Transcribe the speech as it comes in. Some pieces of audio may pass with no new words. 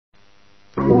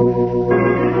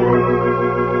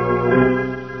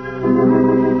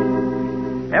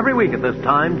Every week at this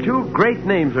time, two great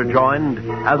names are joined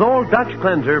as Old Dutch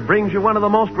Cleanser brings you one of the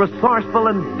most resourceful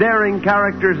and daring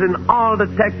characters in all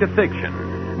detective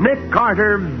fiction, Nick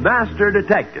Carter, Master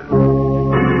Detective.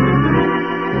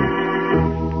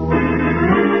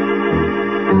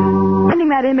 Finding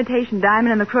that imitation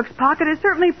diamond in the crook's pocket is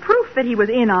certainly proof that he was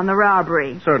in on the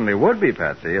robbery. Certainly would be,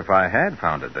 Patsy, if I had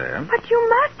found it there. But you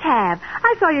must have.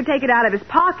 I saw you take it out of his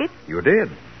pocket. You did.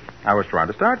 I was trying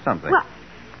to start something.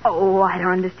 Well, I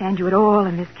don't understand you at all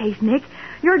in this case, Nick.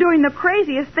 You're doing the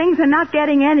craziest things and not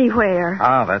getting anywhere.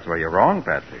 Ah, that's where you're wrong,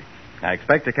 Patsy. I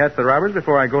expect to catch the robbers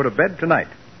before I go to bed tonight.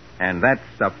 And that's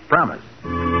a promise.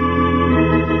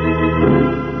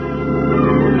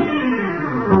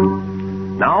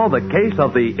 Now, the case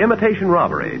of the Imitation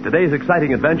Robbery. Today's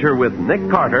exciting adventure with Nick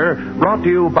Carter, brought to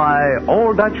you by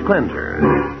Old Dutch Cleanser.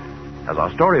 As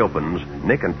our story opens,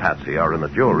 Nick and Patsy are in the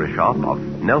jewelry shop of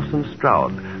Nelson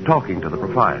Stroud, talking to the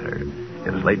proprietor.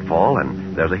 It is late fall,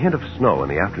 and there's a hint of snow in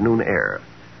the afternoon air.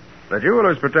 The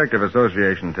Jewelers Protective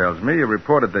Association tells me you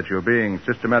reported that you're being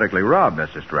systematically robbed,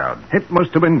 Mr. Stroud. It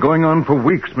must have been going on for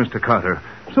weeks, Mr. Carter.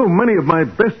 So many of my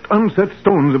best unset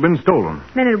stones have been stolen.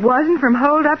 Then it wasn't from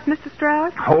holdups, Mr.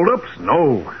 Stroud? Holdups?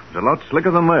 No. It's a lot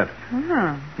slicker than that.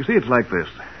 Oh. You see, it's like this.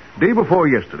 Day before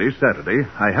yesterday, Saturday,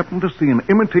 I happened to see an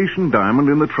imitation diamond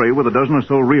in the tray with a dozen or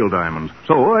so real diamonds.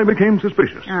 So I became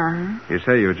suspicious. Uh-huh. You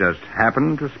say you just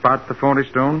happened to spot the phony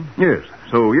stone? Yes.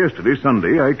 So yesterday,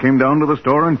 Sunday, I came down to the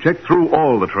store and checked through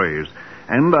all the trays.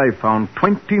 And I found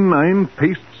 29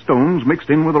 paste stones mixed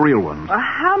in with the real ones. Well,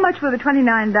 how much will the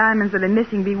 29 diamonds that are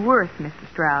missing be worth, Mr.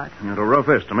 Stroud? At a rough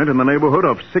estimate in the neighborhood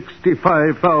of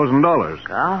 $65,000.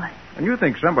 Golly. And you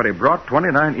think somebody brought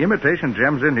 29 imitation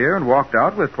gems in here and walked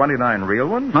out with 29 real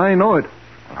ones? I know it.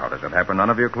 Well, how does it happen none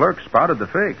of your clerks spotted the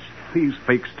fakes? These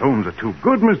fake stones are too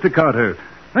good, Mr. Carter.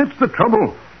 That's the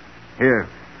trouble. Here,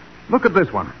 look at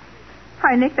this one.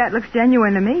 Why, Nick, that looks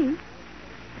genuine to me.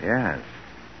 Yes.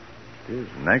 It is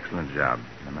an excellent job,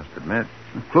 I must admit.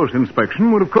 A close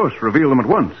inspection would, of course, reveal them at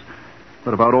once.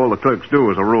 But about all the clerks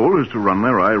do as a rule is to run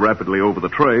their eye rapidly over the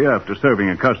tray after serving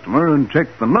a customer and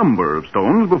check the number of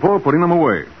stones before putting them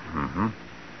away. Mm-hmm.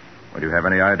 Well, do you have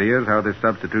any ideas how this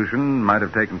substitution might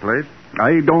have taken place?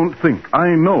 I don't think. I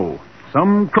know.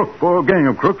 Some crook or gang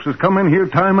of crooks has come in here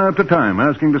time after time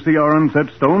asking to see our unset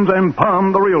stones and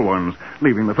palm the real ones,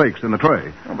 leaving the fakes in the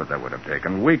tray. Oh, but that would have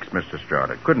taken weeks, Mr.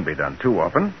 Stroud. It couldn't be done too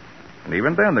often. And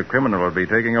even then, the criminal would be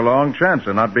taking a long chance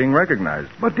of not being recognized.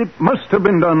 But it must have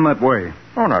been done that way.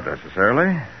 Oh, not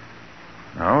necessarily.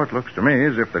 No, it looks to me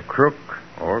as if the crook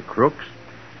or crooks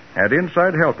had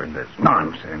inside help in this.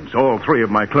 Nonsense. All three of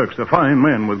my clerks are fine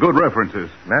men with good references.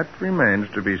 That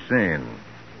remains to be seen.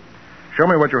 Show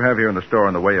me what you have here in the store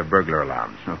in the way of burglar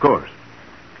alarms. Of course.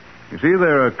 You see,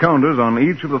 there are counters on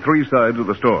each of the three sides of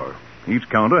the store. Each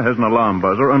counter has an alarm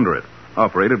buzzer under it,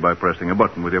 operated by pressing a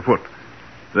button with your foot.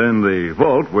 Then the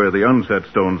vault, where the unset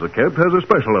stones are kept, has a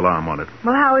special alarm on it.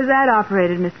 Well, how is that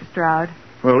operated, Mr. Stroud?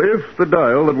 Well, if the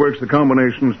dial that works the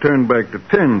combinations turned back to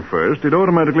 10 first, it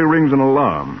automatically rings an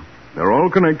alarm. They're all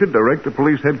connected direct to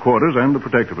police headquarters and the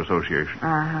Protective Association.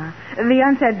 Uh-huh. The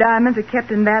unset diamonds are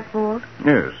kept in that vault?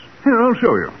 Yes. Here, I'll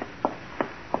show you.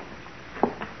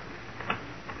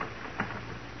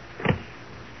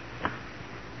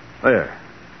 There.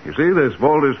 You see, this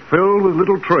vault is filled with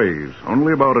little trays,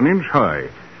 only about an inch high.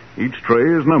 Each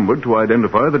tray is numbered to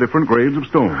identify the different grades of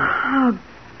stone. Oh,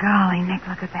 golly, Nick,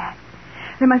 look at that.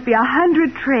 There must be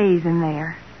 100 trays in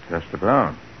there. Just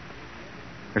about.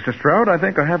 Mr. Stroud, I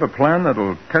think I have a plan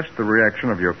that'll test the reaction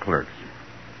of your clerks.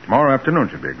 Tomorrow afternoon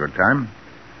should be a good time.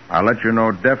 I'll let you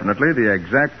know definitely the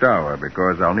exact hour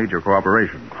because I'll need your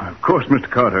cooperation. Of course, Mr.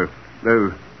 Carter.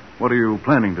 What are you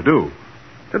planning to do?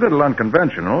 It's a little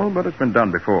unconventional, but it's been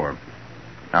done before.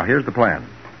 Now, here's the plan.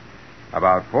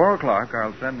 About 4 o'clock,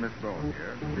 I'll send Miss Bowen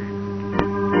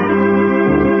here.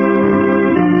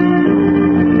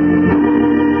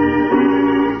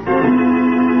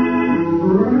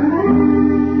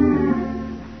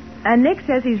 And Nick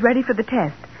says he's ready for the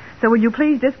test. So will you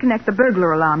please disconnect the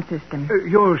burglar alarm system?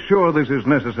 You're sure this is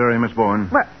necessary, Miss Bowen?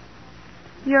 Well,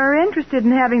 you're interested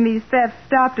in having these thefts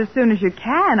stopped as soon as you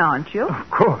can, aren't you? Of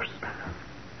course.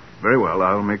 Very well,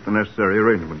 I'll make the necessary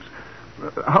arrangements.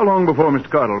 How long before Mr.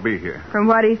 Carter will be here? From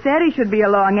what he said, he should be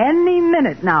along any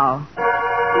minute now.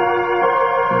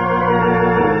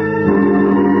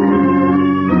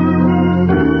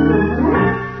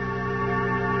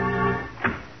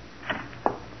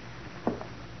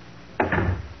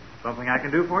 Something I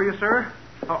can do for you, sir?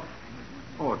 Oh,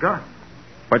 a gun.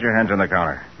 Put your hands on the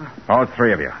counter. All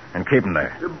three of you. And keep them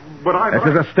there. But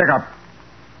This is a stick-up.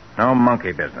 No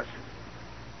monkey business.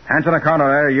 Hands on the counter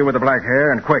there, you with the black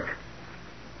hair, and quick.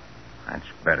 That's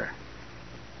better.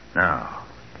 Now,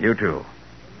 you two.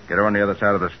 Get her on the other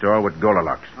side of the store with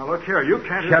Goldilocks. Now, look here, you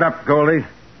can't... Shut up, Goldie.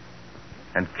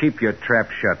 And keep your trap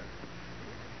shut.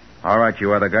 All right,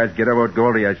 you other guys, get over with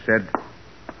Goldie, I said.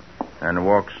 And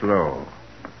walk slow.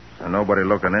 So nobody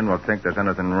looking in will think there's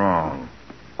anything wrong.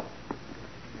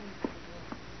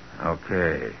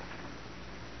 Okay.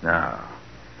 Now,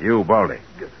 you, Baldy.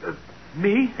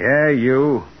 Me? Yeah,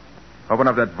 you. Open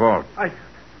up that vault.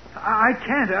 I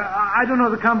can't. I don't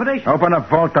know the combination. Open up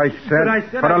vault, I said. But I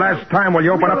said For the last time, will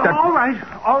you open up that...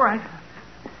 All right.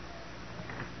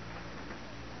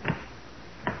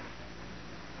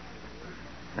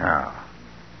 Now,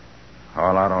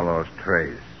 haul out all those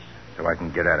trays so I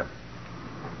can get at them.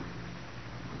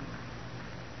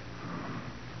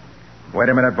 Wait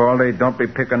a minute, Baldy. Don't be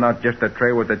picking out just a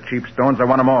tray with the cheap stones. I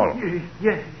want them all.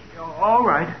 Yeah, all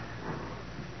right.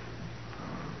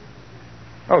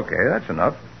 Okay, that's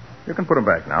enough. You can put them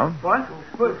back now. What?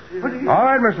 All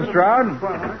right, Mr. Stroud.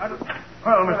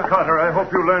 Well, Mr. Carter, I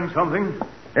hope you learned something.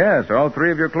 Yes, all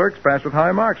three of your clerks passed with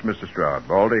high marks, Mr. Stroud.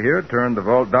 Baldy here turned the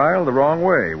vault dial the wrong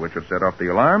way, which would set off the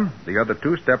alarm. The other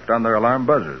two stepped on their alarm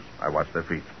buzzers. I watched their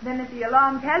feet. Then if the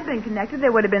alarms had been connected,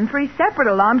 there would have been 3 separate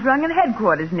alarms rung in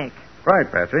headquarters, Nick. Right,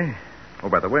 Patsy. Oh,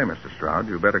 by the way, Mr. Stroud,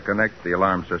 you better connect the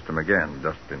alarm system again,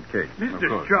 just in case.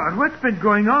 Mr. Stroud, what's been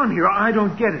going on here? I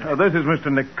don't get it. This is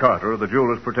Mr. Nick Carter of the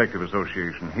Jewelers Protective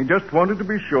Association. He just wanted to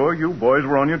be sure you boys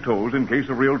were on your toes in case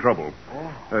of real trouble.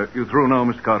 You through now,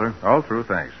 Mr. Carter? All through,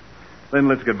 thanks. Then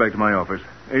let's get back to my office.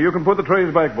 You can put the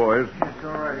trays back, boys. It's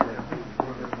all right.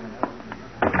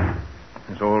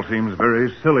 This all seems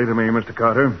very silly to me, Mr.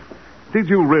 Carter. Did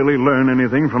you really learn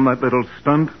anything from that little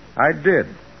stunt? I did.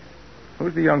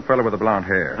 Who's the young fellow with the blonde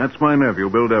hair? That's my nephew,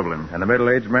 Bill Devlin. And the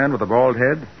middle-aged man with the bald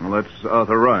head? Well, that's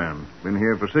Arthur Ryan. Been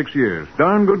here for 6 years.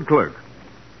 Darn good clerk.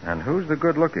 And who's the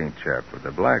good-looking chap with the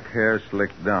black hair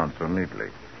slicked down so neatly?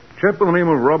 Chap by the name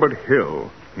of Robert Hill.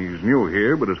 He's new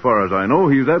here, but as far as I know,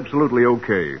 he's absolutely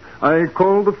okay. I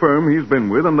called the firm he's been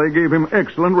with, and they gave him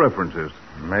excellent references.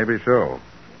 Maybe so.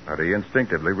 But he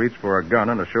instinctively reached for a gun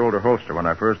and a shoulder holster when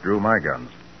I first drew my guns.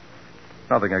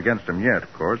 Nothing against him yet,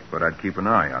 of course, but I'd keep an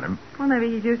eye on him. Well, maybe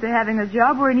he's used to having a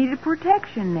job where he needed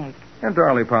protection, Nick.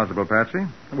 Entirely possible, Patsy.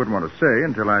 I wouldn't want to say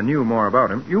until I knew more about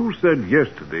him. You said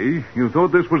yesterday you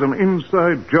thought this was an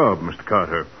inside job, Mr.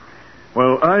 Carter.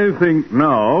 Well, I think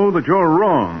now that you're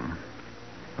wrong.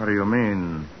 What do you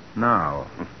mean, now?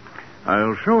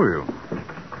 I'll show you.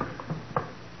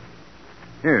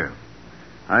 Here.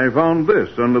 I found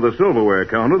this under the silverware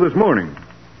counter this morning.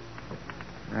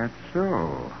 That's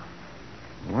so.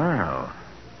 Well,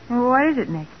 What is it,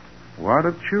 Nick? wad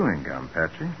of chewing gum,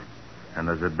 Patsy. And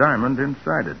there's a diamond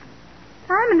inside it.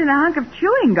 Diamond in a hunk of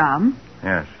chewing gum?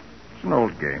 Yes, it's an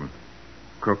old game.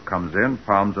 Crook comes in,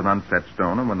 palms an unset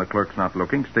stone, and when the clerk's not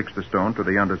looking, sticks the stone to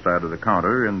the underside of the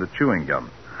counter in the chewing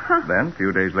gum. Huh. Then, a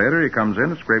few days later, he comes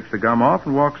in, scrapes the gum off,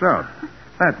 and walks out.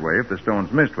 That way, if the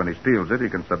stone's missed when he steals it, he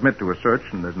can submit to a search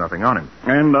and there's nothing on him.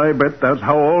 And I bet that's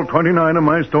how all 29 of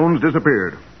my stones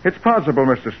disappeared. It's possible,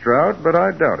 Mr. Stroud, but I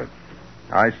doubt it.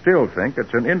 I still think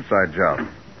it's an inside job.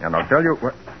 And I'll tell you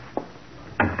what...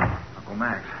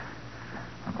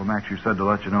 Uncle Max, you said to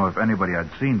let you know if anybody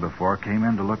I'd seen before came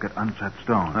in to look at unset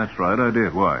stones. That's right, I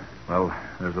did. Why? Well,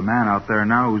 there's a man out there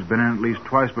now who's been in at least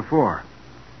twice before.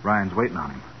 Ryan's waiting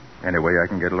on him. Any way I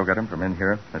can get a look at him from in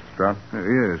here, Mr. Stroud?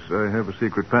 Yes, I have a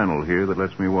secret panel here that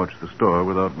lets me watch the store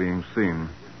without being seen.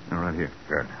 Right here.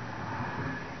 Good.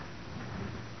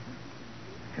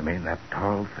 You mean that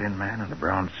tall, thin man in the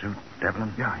brown suit,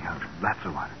 Devlin? Yeah, that's the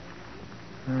one.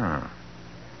 Oh.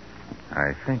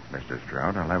 I think, Mr.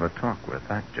 Stroud, I'll have a talk with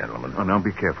that gentleman. Oh, now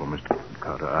be careful, Mr.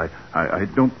 Carter. I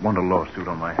don't want a lawsuit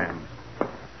on my hands.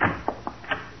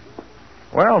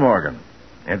 Well, Morgan,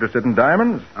 interested in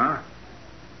diamonds? Huh?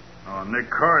 Oh, Nick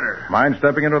Carter. Mind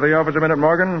stepping into the office a minute,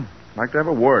 Morgan? I'd like to have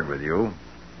a word with you.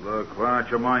 Look, why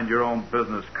don't you mind your own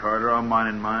business, Carter? I'm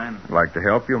minding mine. I'd like to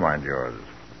help you mind yours.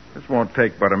 This won't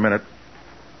take but a minute.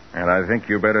 And I think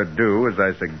you better do as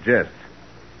I suggest.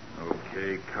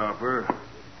 Okay, Copper.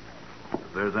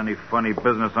 If there's any funny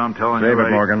business, I'm telling Save you...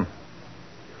 it, Morgan.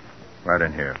 Right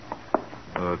in here.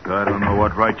 Look, I don't know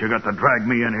what right you got to drag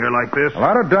me in here like this. A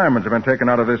lot of diamonds have been taken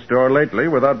out of this store lately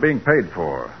without being paid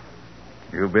for.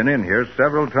 You've been in here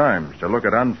several times to look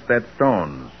at unset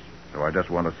stones. So I just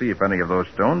want to see if any of those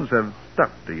stones have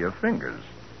stuck to your fingers.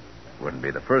 Wouldn't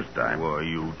be the first time. Why,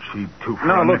 you cheap two-for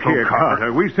Now, look nickel here, copper.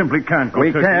 Carter. We simply can't go...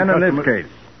 We searching can in this customers-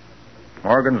 case.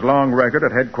 Morgan's long record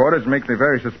at headquarters makes me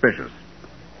very suspicious.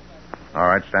 All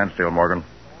right, stand still, Morgan.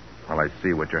 Well, I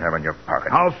see what you have in your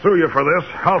pocket. I'll sue you for this.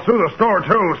 I'll sue the store,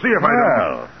 too. See if I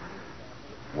Well,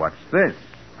 what's this?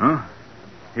 don't. Huh?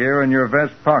 Here in your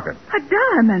vest pocket. A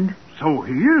diamond. So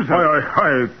he is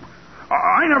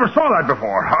I never saw that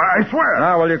before. I swear.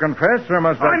 Now, will you confess, or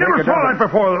must I I never take it saw down? that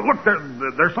before. Look,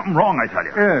 there's something wrong, I tell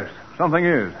you. Yes, something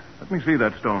is. Let me see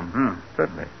that stone.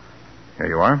 Certainly. Here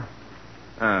you are.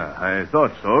 I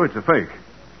thought so. It's a fake.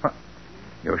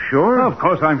 You sure? Of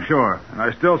course I'm sure. And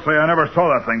I still say I never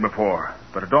saw that thing before.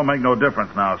 But it don't make no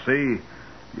difference now, see?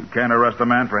 You can't arrest a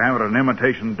man for having an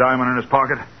imitation diamond in his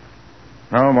pocket.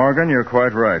 No, Morgan, you're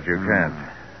quite right. You can't.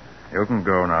 You can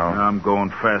go now. I'm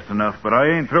going fast enough, but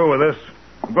I ain't through with this.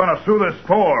 I'm going to sue this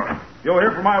store. You'll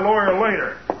hear from my lawyer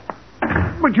later.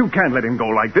 But you can't let him go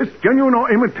like this. Genuine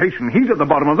or imitation, he's at the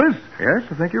bottom of this. Yes,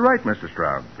 I think you're right, Mr.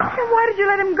 Stroud. Then why did you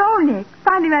let him go, Nick?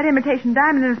 Finding that imitation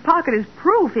diamond in his pocket is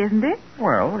proof, isn't it?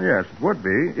 Well, yes, it would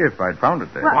be if I'd found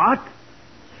it there. What?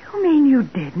 You mean you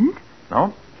didn't?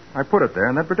 No, I put it there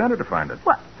and then pretended to find it.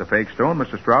 What? The fake stone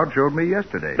Mr. Stroud showed me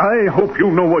yesterday. I hope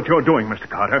you know what you're doing, Mr.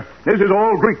 Carter. This is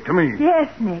all Greek to me. Yes,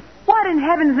 Nick. What in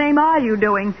heaven's name are you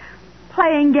doing?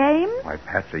 Playing games? Why,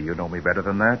 Patsy, you know me better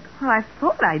than that. Well, I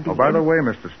thought I did. Oh, by the way,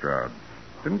 Mr. Stroud,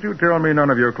 didn't you tell me none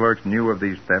of your clerks knew of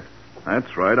these thefts?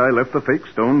 That's right. I left the fake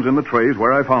stones in the trays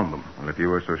where I found them. Well, if you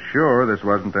were so sure this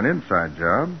wasn't an inside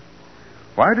job,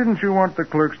 why didn't you want the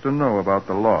clerks to know about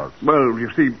the loss? Well,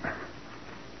 you see...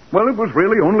 Well, it was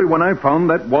really only when I found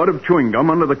that wad of chewing gum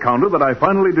under the counter that I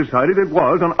finally decided it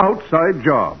was an outside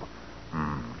job.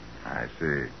 I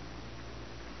see.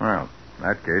 Well, in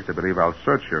that case, I believe I'll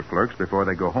search your clerks before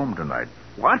they go home tonight.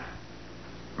 What?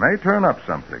 May turn up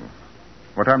something.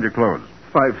 What time do you close?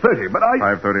 5:30, but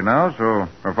 5:30 now,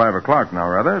 or 5 o'clock now,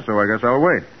 rather, so I guess I'll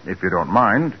wait, if you don't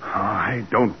mind. I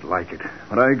don't like it,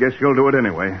 but I guess you'll do it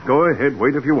anyway. Go ahead,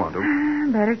 wait if you want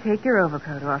to. Better take your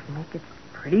overcoat off, Nick. It's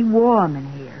pretty warm in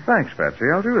here. Thanks, Patsy.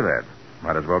 I'll do that.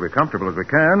 Might as well be comfortable as we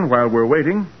can while we're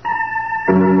waiting.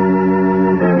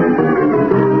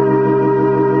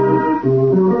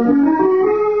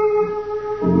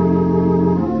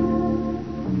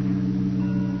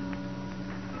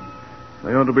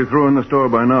 They ought to be through in the store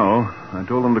by now. I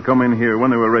told them to come in here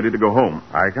when they were ready to go home.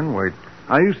 I can wait.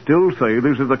 I still say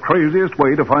this is the craziest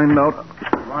way to find out...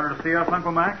 You wanted to see us,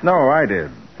 Uncle Max? No, I did.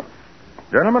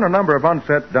 Gentlemen, a number of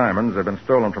unset diamonds have been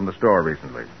stolen from the store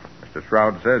recently. Mr.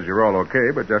 Stroud says you're all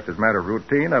okay, but just as a matter of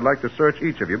routine, I'd like to search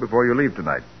each of you before you leave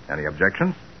tonight. Any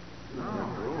objections? No.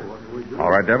 All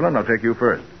right, Devlin, I'll take you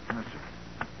first. Yes,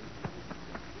 sir.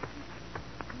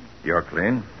 You're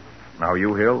clean. Now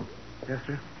you, Hill. Yes,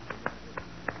 sir.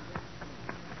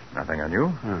 Nothing on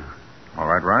you? All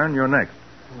right, Ryan, you're next.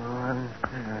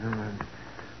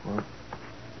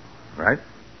 Right?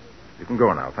 You can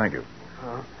go now. Thank you.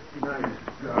 All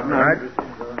right.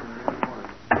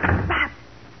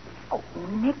 Oh,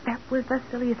 Nick, that was the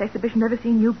silliest exhibition I've ever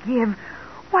seen you give.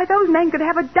 Why, those men could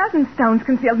have a dozen stones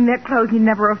concealed in their clothes and you'd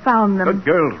never have found them. The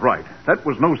girl's right. That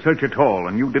was no search at all,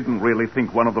 and you didn't really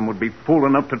think one of them would be fool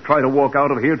enough to try to walk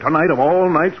out of here tonight of all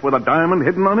nights with a diamond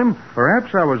hidden on him?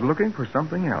 Perhaps I was looking for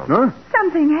something else. Huh?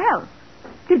 Something else.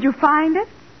 Did you find it?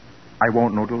 I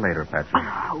won't know till later, Patsy.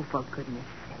 Oh, for goodness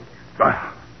sake.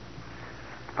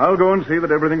 I'll go and see that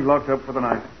everything's locked up for the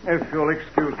night, if you'll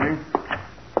excuse me.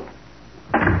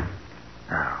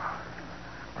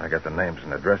 I got the names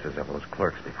and addresses of those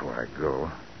clerks before I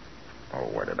go. Oh,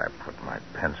 where did I put my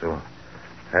pencil?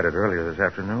 Had it earlier this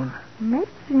afternoon? Maybe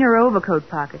it's in your overcoat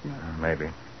pocket, Nick. Maybe.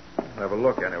 I'll have a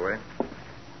look anyway.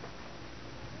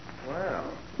 Well,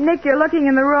 Nick, you're looking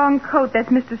in the wrong coat. That's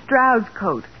Mr. Stroud's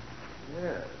coat.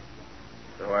 yes.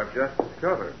 So I've just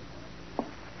discovered.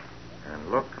 And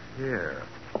look here.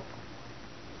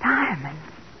 Diamonds.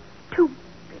 2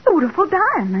 beautiful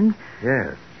diamonds.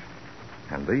 Yes.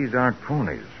 And these aren't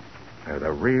phonies. They're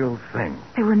the real thing.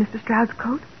 They were in Mr. Stroud's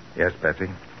coat? Yes, Betsy.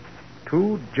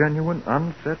 2 genuine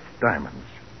unset diamonds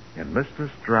in Mr.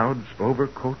 Stroud's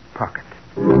overcoat pocket.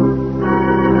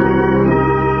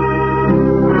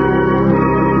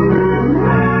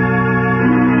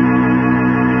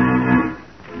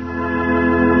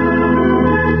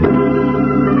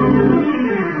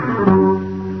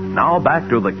 Now back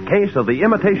to the case of the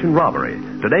Imitation Robbery.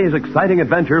 Today's exciting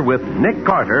adventure with Nick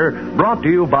Carter, brought to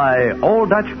you by Old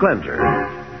Dutch Cleanser.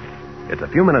 It's a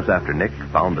few minutes after Nick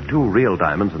found the 2 real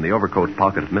diamonds in the overcoat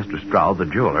pocket of Mr. Stroud, the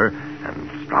jeweler,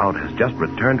 and Stroud has just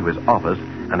returned to his office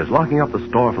and is locking up the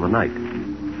store for the night.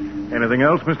 Anything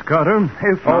else, Mr. Carter?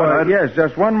 If not, yes,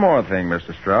 just one more thing,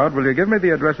 Mr. Stroud. Will you give me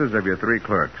the addresses of your 3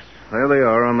 clerks? There they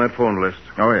are on that phone list.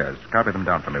 Oh, yes. Copy them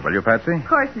down for me, will you, Patsy? Of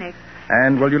course, Nick.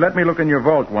 And will you let me look in your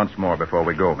vault once more before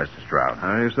we go, Mr. Stroud?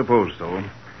 I suppose so.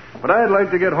 But I'd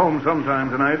like to get home sometime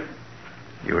tonight.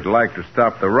 You would like to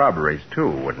stop the robberies, too,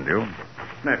 wouldn't you?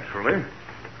 Naturally.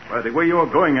 By the way you're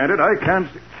going at it, I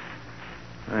can't see...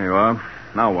 There you are.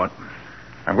 Now what?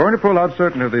 I'm going to pull out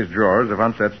certain of these drawers of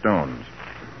unset stones.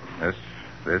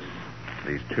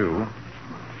 These two,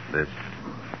 this,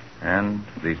 and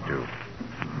these two.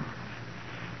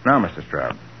 Now, Mr.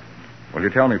 Stroud, will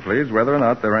you tell me, please, whether or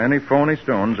not there are any phony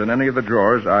stones in any of the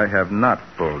drawers I have not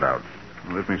pulled out?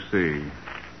 Let me see.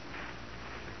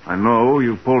 I know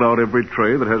you've pulled out every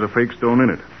tray that has a fake stone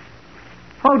in it.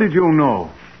 How did you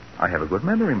know? I have a good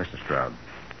memory, Mr. Stroud.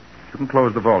 You can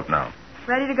close the vault now.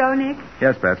 Ready to go, Nick?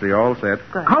 Yes, Patsy, all set.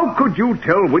 Good. How could you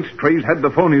tell which trays had the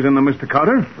phonies in them, Mr.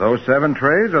 Carter? Those 7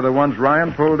 trays are the ones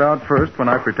Ryan pulled out first when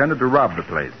I pretended to rob the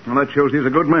place. Well, that shows he's a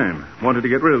good man. Wanted to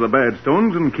get rid of the bad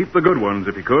stones and keep the good ones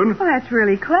if he could. Well, that's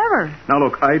really clever. Now,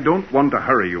 look, I don't want to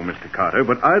hurry you, Mr. Carter,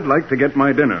 but I'd like to get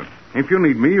my dinner. If you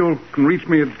need me, you can reach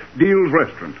me at Deal's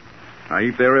Restaurant. I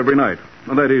eat there every night.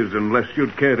 Well, that is, unless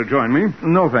you'd care to join me.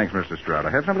 No, thanks, Mr. Stroud. I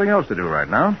have something else to do right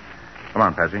now. Come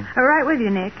on, Patsy. All right with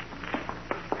you, Nick.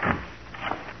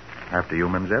 After you,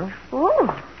 mademoiselle.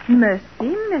 Oh,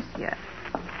 merci, monsieur.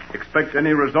 Expect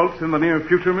any results in the near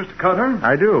future, Mr. Carter?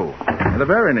 I do. In the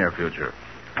very near future.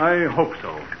 I hope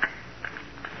so.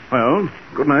 Well,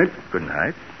 good night. Good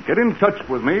night. Get in touch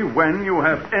with me when you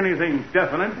have anything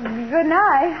definite. Good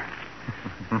night.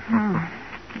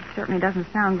 It certainly doesn't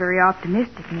sound very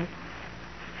optimistic, Nick.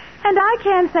 And I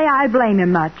can't say I blame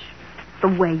him much. The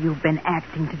way you've been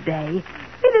acting today.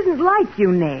 It isn't like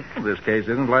you, Nick. Well, this case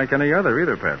isn't like any other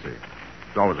either, Patsy.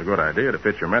 It's always a good idea to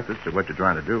fit your methods to what you're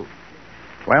trying to do.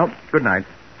 Well, good night.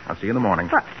 I'll see you in the morning.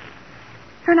 But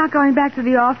you're not going back to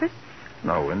the office?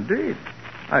 No, indeed.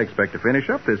 I expect to finish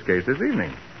up this case this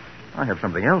evening. I have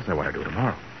something else I want to do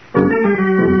tomorrow.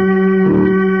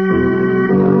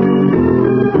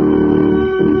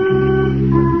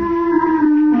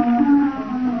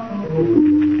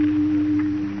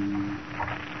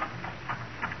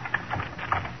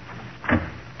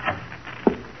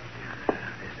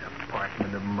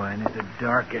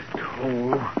 Darkest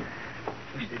hole.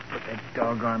 Wish they'd put that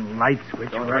doggone light switch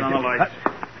Don't right turn on the there. lights.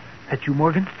 That you,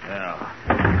 Morgan? Yeah.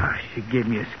 Oh, she gave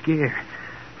me a scare.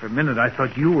 For a minute, I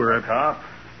thought you were a Cop?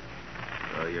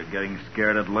 So you're getting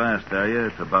scared at last, are you?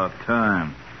 It's about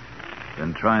time.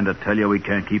 Been trying to tell you we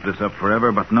can't keep this up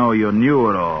forever, but no, you knew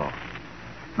it all.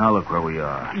 Now look where we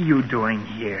are. What are you doing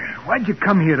here? Why'd you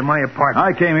come here to my apartment?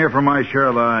 I came here for my share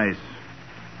of the ice.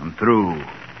 I'm through.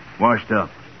 Washed up.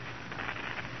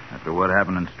 After what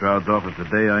happened in Stroud's office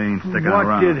today, I ain't sticking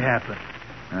around. What did happen?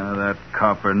 That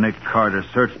copper, Nick Carter,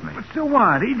 searched me. But so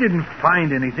what? He didn't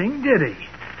find anything, did he?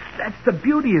 That's the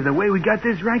beauty of the way we got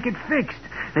this racket fixed.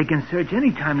 They can search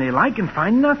any time they like and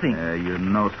find nothing. Yeah, you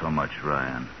know so much,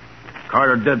 Ryan.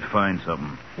 Carter did find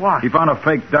something. What? He found a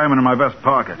fake diamond in my vest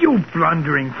pocket. You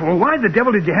blundering fool. Why the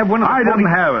devil did you have one of the I didn't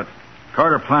have it.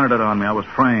 Carter planted it on me. I was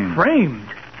framed. Framed?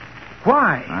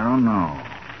 Why? I don't know.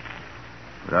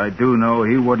 But I do know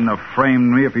he wouldn't have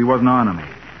framed me if he wasn't on to me.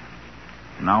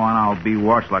 From now on, I'll be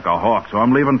watched like a hawk, so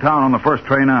I'm leaving town on the first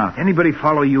train out. Anybody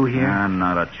follow you here?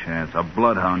 Not a chance. A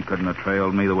bloodhound couldn't have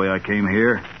trailed me the way I came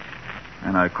here.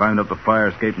 And I climbed up the fire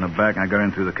escape in the back, and I got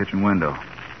in through the kitchen window.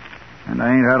 And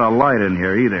I ain't had a light in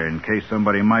here either, in case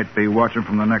somebody might be watching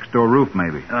from the next door roof,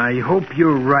 maybe. I hope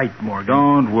you're right, Morgan.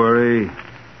 Don't worry.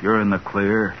 You're in the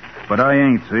clear. But I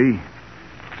ain't, see?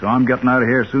 So I'm getting out of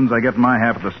here as soon as I get my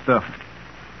half of the stuff.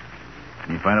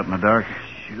 Can you find it in the dark?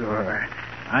 Sure.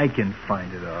 I can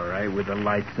find it all right with the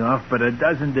lights off, but a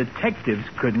dozen detectives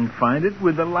couldn't find it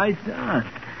with the lights on.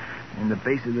 In the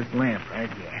base of this lamp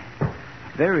right here.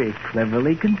 Very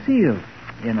cleverly concealed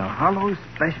in a hollow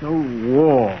special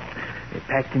wall. They're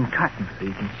packed in cotton so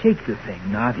you can shake the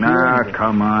thing, not hear anything.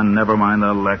 Come on. Never mind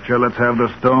the lecture. Let's have the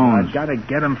stones. I gotta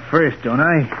get them first, don't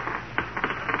I?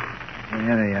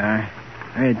 There they are.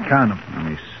 I'd count them. Let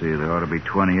me see. There ought to be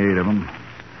 28 of them.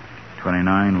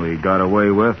 29 we got away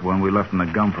with when we left in the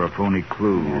gum for a phony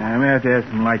clue. Yeah, I'm going to have to have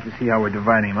some light to see how we're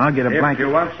dividing them. I'll get a blanket. If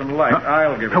you want some light,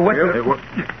 I'll give it What to you.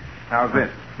 the- How's this?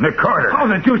 Nick Carter. Oh,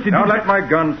 the deuce did Don't you... let my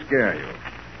gun scare you.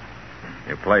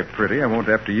 You play pretty, I won't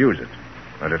have to use it.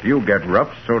 But if you get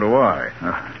rough, so do I.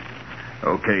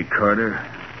 Okay, Carter.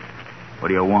 What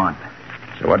do you want?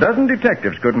 So a dozen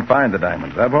detectives couldn't find the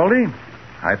diamonds, huh, Baldy?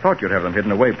 I thought you'd have them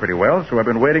hidden away pretty well, so I've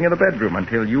been waiting in the bedroom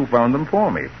until you found them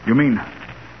for me. You mean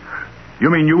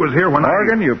you was here when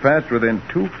Morgan, you passed within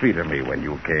 2 feet of me when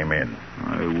you came in.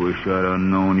 I wish I'd have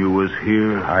known you was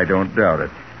here. I don't doubt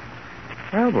it.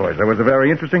 Well, boys, that was a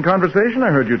very interesting conversation I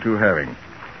heard you two having.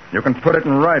 You can put it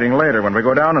in writing later when we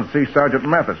go down and see Sergeant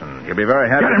Matheson. He'll be very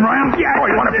happy. Get him, Ryan. Yeah, oh,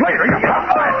 you want to play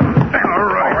it? All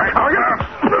right.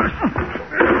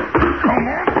 Come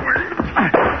on, please.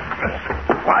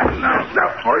 Watch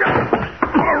yourself, for you.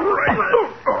 All right.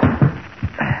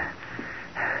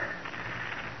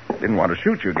 Didn't want to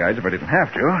shoot you guys if I didn't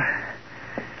have to.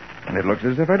 And it looks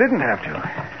as if I didn't have to.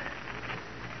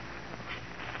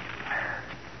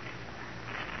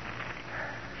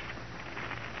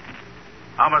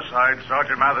 Homicide,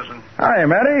 Sergeant Matheson. Hi,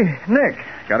 Matty. Nick.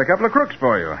 Got a couple of crooks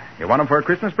for you. You want them for a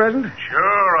Christmas present?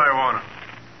 Sure, I want him.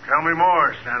 Tell me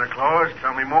more, Santa Claus.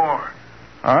 Tell me more.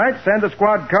 All right, send a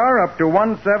squad car up to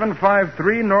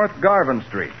 1753 North Garvin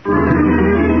Street.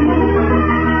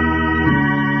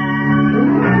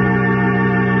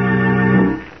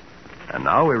 And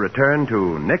now we return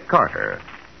to Nick Carter.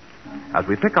 As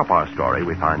we pick up our story,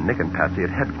 we find Nick and Patsy at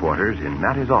headquarters in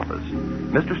Matty's office.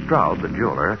 Mr. Stroud, the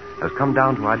jeweler, has come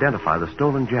down to identify the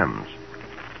stolen gems.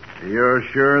 You're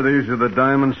sure these are the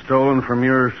diamonds stolen from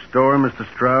your store, Mr.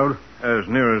 Stroud? As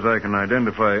near as I can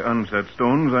identify unset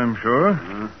stones, I'm sure.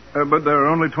 But there are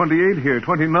only 28 here.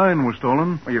 29 were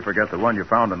stolen. Well, you forget the one you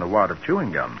found in the wad of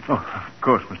chewing gum. Oh, of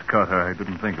course, Mr. Carter. I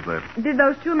didn't think of that. Did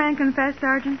those two men confess,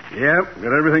 Sergeant? Yep,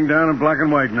 got everything down in black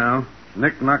and white now.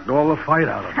 Nick knocked all the fight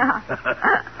out of him.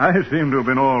 I seem to have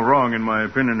been all wrong in my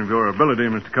opinion of your ability,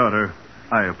 Mr. Carter.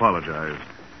 I apologize.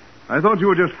 I thought you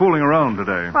were just fooling around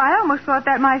today. Well, I almost thought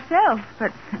that myself,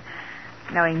 but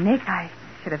knowing Nick, I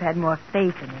should have had more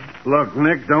faith in him. Look,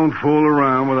 Nick, don't fool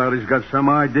around without he's got some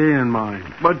idea in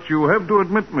mind. But you have to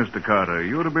admit, Mr. Carter,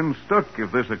 you would have been stuck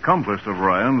if this accomplice of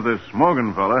Ryan's, this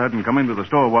Morgan fella, hadn't come into the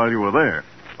store while you were there.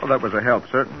 Well, that was a help,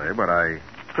 certainly, but I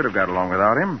could have got along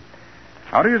without him.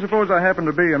 How do you suppose I happened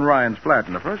to be in Ryan's flat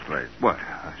in the first place? Why,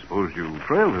 I suppose you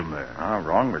trailed him there. Oh,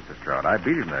 wrong, Mr. Stroud. I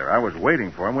beat him there. I was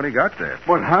waiting for him when he got there.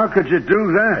 But how could you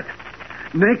do that?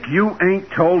 Nick, you ain't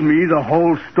told me the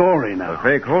whole story now. The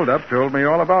fake holdup told me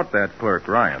all about that clerk,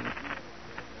 Ryan.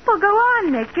 Well, go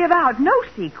on, Nick. Give out no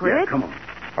secret. Yeah, come on.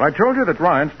 Well, I told you that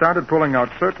Ryan started pulling out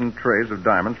certain trays of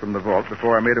diamonds from the vault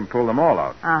before I made him pull them all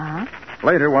out. Uh-huh.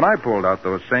 Later, when I pulled out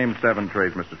those same 7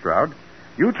 trays, Mr. Stroud,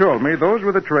 you told me those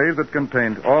were the trays that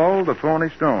contained all the phony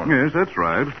stones. Yes, that's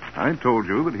right. I told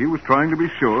you that he was trying to be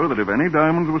sure that if any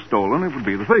diamonds were stolen, it would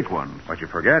be the fake ones. But you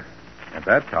forget, at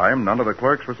that time, none of the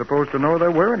clerks were supposed to know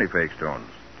there were any fake stones.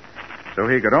 So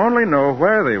he could only know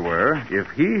where they were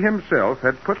if he himself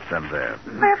had put them there.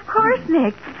 Why, of course,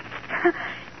 Nick.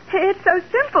 It's so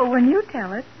simple when you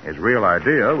tell it. His real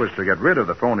idea was to get rid of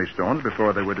the phony stones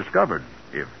before they were discovered,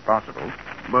 if possible.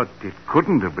 But it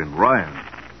couldn't have been Ryan.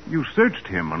 You searched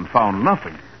him and found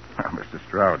nothing. Mr.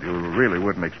 Stroud, you really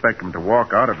wouldn't expect him to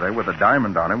walk out of there with a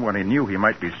diamond on him when he knew he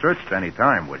might be searched any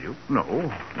time, would you? No.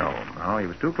 No, he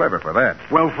was too clever for that.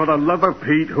 Well, for the love of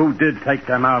Pete, who did take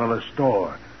them out of the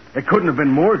store? It couldn't have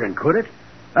been Morgan, could it?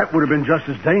 That would have been just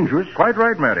as dangerous. Quite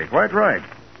right, Matty, quite right.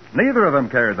 Neither of them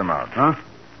carried them out. Huh?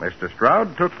 Mr.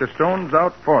 Stroud took the stones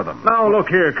out for them. Now, look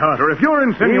here, Carter. If you're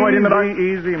insinuating that I...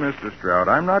 Easy, Mr. Stroud.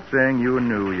 I'm not saying you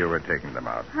knew you were taking them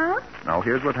out. Huh? Now,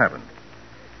 here's what happened.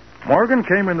 Morgan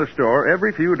came in the store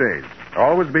every few days,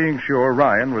 always being sure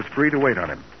Ryan was free to wait on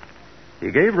him. He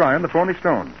gave Ryan the phony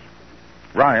stones.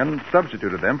 Ryan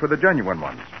substituted them for the genuine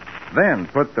ones. Then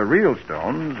put the real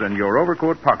stones in your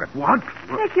overcoat pocket. What?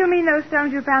 Nick, you mean those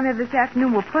stones you found there this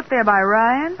afternoon were put there by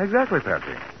Ryan? Exactly,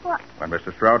 Patsy. What? When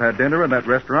Mr. Stroud had dinner in that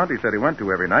restaurant he said he went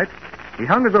to every night, he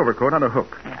hung his overcoat on a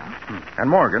hook. Yeah. And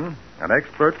Morgan, an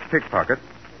expert pickpocket,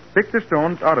 picked the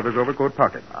stones out of his overcoat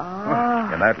pocket.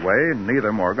 Oh. In that way,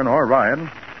 neither Morgan or Ryan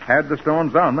had the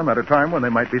stones on them at a time when they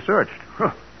might be searched.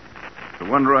 Huh. No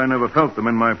wonder I never felt them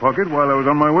in my pocket while I was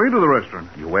on my way to the restaurant.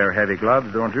 You wear heavy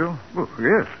gloves, don't you? Oh,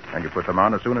 yes, And you put them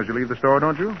on as soon as you leave the store,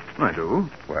 don't you? I do.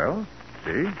 Well,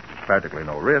 see, practically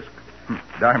no risk.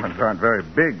 Diamonds aren't very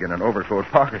big in an overcoat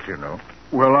pocket, you know.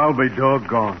 Well, I'll be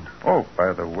doggone. Oh,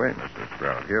 by the way, Mr.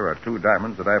 Stroud, here are 2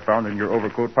 diamonds that I found in your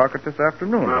overcoat pocket this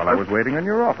afternoon while I was waiting in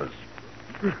your office.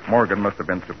 Morgan must have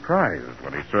been surprised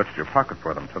when he searched your pocket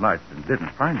for them tonight and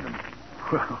didn't find them.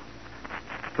 Well,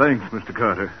 thanks, Mr.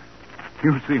 Carter.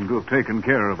 You seem to have taken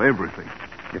care of everything.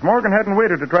 If Morgan hadn't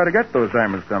waited to try to get those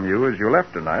diamonds from you as you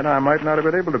left tonight, I might not have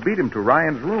been able to beat him to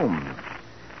Ryan's room.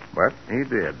 But he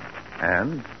did.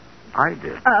 And I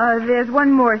did. There's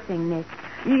one more thing, Nick.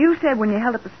 You said when you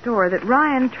held up the store that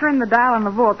Ryan turned the dial on the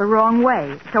vault the wrong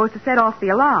way so as to set off the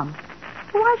alarm.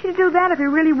 Well, why should he do that if he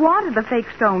really wanted the fake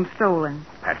stones stolen?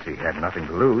 Patsy had nothing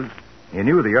to lose. He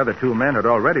knew the other 2 men had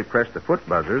already pressed the foot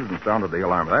buzzers and sounded the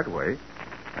alarm that way.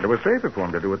 And it was safer for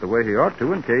him to do it the way he ought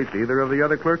to in case either of the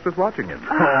other clerks was watching him.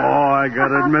 Oh, I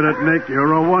gotta admit it, Nick.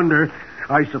 You're a wonder.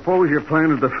 I suppose you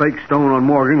planted the fake stone on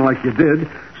Morgan like you did,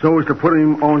 so as to put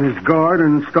him on his guard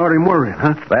and start him worrying,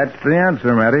 huh? That's the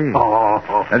answer, Matty.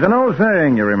 Oh. There's an old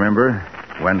saying, you remember.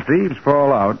 When thieves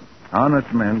fall out,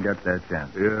 honest men get their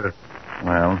chance. Yeah.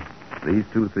 Well, these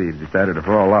two thieves decided to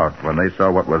fall out when they saw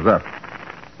what was up.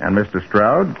 And Mr.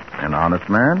 Stroud, an honest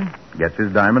man, gets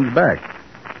his diamonds back,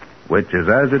 which is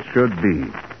as it should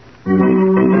be.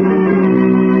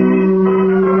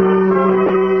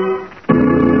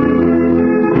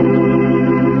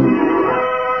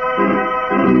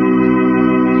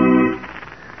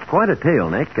 Quite a tale,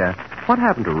 Nick. What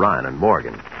happened to Ryan and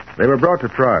Morgan? They were brought to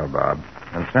trial, Bob,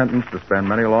 and sentenced to spend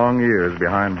many long years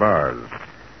behind bars.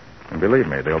 And believe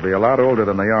me, they'll be a lot older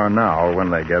than they are now when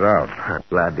they get out. I'm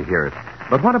glad to hear it.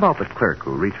 But what about the clerk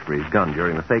who reached for his gun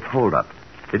during the fake holdup?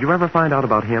 Did you ever find out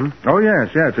about him? Oh,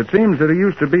 yes. It seems that he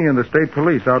used to be in the state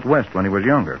police out west when he was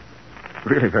younger.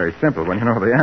 Really very simple when you know the